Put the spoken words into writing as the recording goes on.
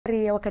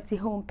Ya wakati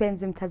huu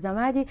mpenzi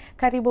mtazamaji,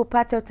 karibu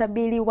upate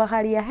utabiri wa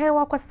hali ya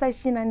hewa kwa saa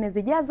 24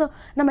 zijazo,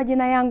 na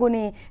majina yangu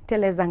ni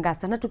Thereza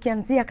Ngassa. Na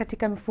tukianzia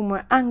katika mifumo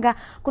ya anga,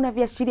 kuna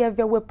viashiria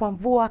vya uwepo wa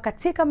mvua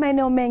katika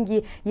maeneo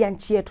mengi ya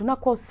nchi yetu. Na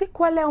kwa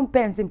usiku wa leo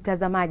mpenzi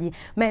mtazamaji,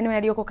 maeneo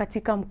yaliyoko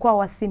katika mkoa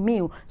wa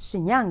Simiyu,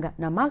 Shinyanga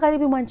na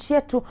magharibi mwa nchi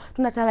yetu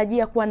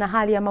tunatarajia kuwa na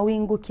hali ya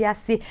mawingu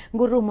kiasi,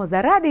 ngurumo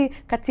za radi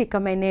katika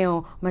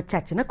maeneo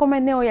machache. Na kwa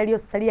maeneo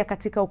yaliyosalia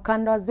katika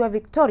ukanda wa Ziwa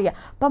Victoria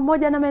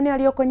pamoja na maeneo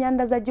yaliyoko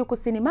nyanda za juu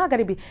kusini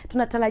magharibi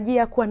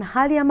tunatarajia kuwa na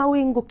hali ya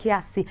mawingu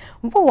kiasi,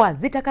 mvua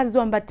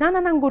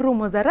zitakazoambatana na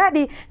ngurumo za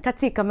radi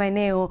katika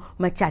maeneo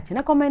machache.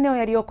 Na kwa maeneo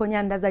yaliyoko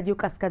nyanda za juu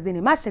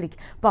kaskazini mashariki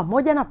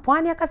pamoja na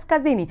pwani ya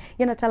kaskazini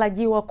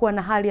yanatarajiwa kuwa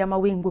na hali ya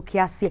mawingu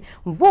kiasi,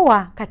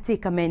 mvua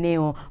katika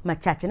maeneo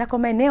machache. Na kwa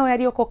maeneo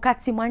yaliyoko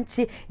kati mwa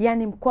nchi,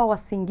 yani mkoa wa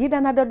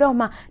Singida na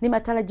Dodoma, ni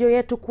matarajio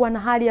yetu kuwa na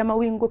hali ya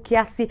mawingu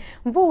kiasi,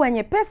 mvua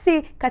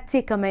nyepesi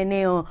katika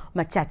maeneo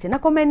machache. Na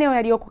kwa maeneo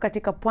yaliyoko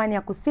katika pwani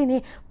ya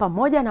kusini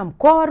pamoja na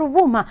mkoa wa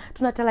Ruvuma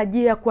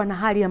tunatarajia kuwa na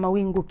hali ya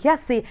mawingu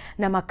kiasi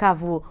na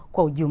makavu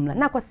kwa ujumla.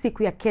 Na kwa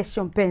siku ya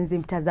kesho mpenzi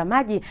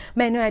mtazamaji,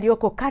 maeneo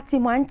yaliyoko kati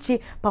mwa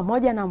nchi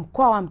pamoja na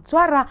mkoa wa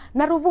Mtwara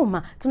na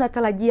Ruvuma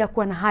tunatarajia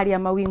kuwa na hali ya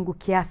mawingu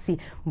kiasi,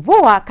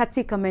 mvua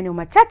katika maeneo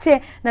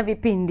machache na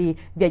vipindi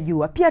vya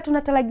jua. Pia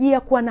tunatarajia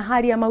kuwa na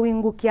hali ya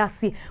mawingu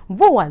kiasi,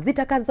 mvua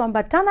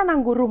zitakazoambatana na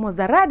ngurumo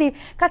za radi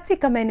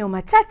katika maeneo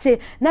machache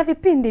na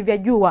vipindi vya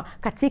jua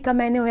katika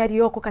maeneo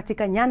yaliyoko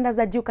katika nyanda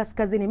za juu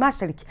kaskazini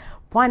mashariki,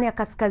 pwani ya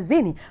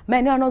kaskazini,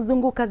 maeneo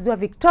yanayozunguka Ziwa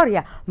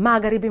Victoria,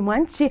 magharibi mwa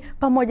nchi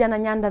pamoja na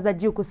nyanda za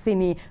juu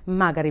kusini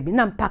magharibi.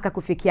 Na mpaka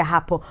kufikia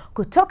hapo,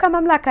 kutoka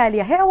mamlaka ya hali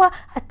ya hewa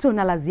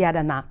hatuna la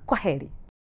ziada, na kwaheri.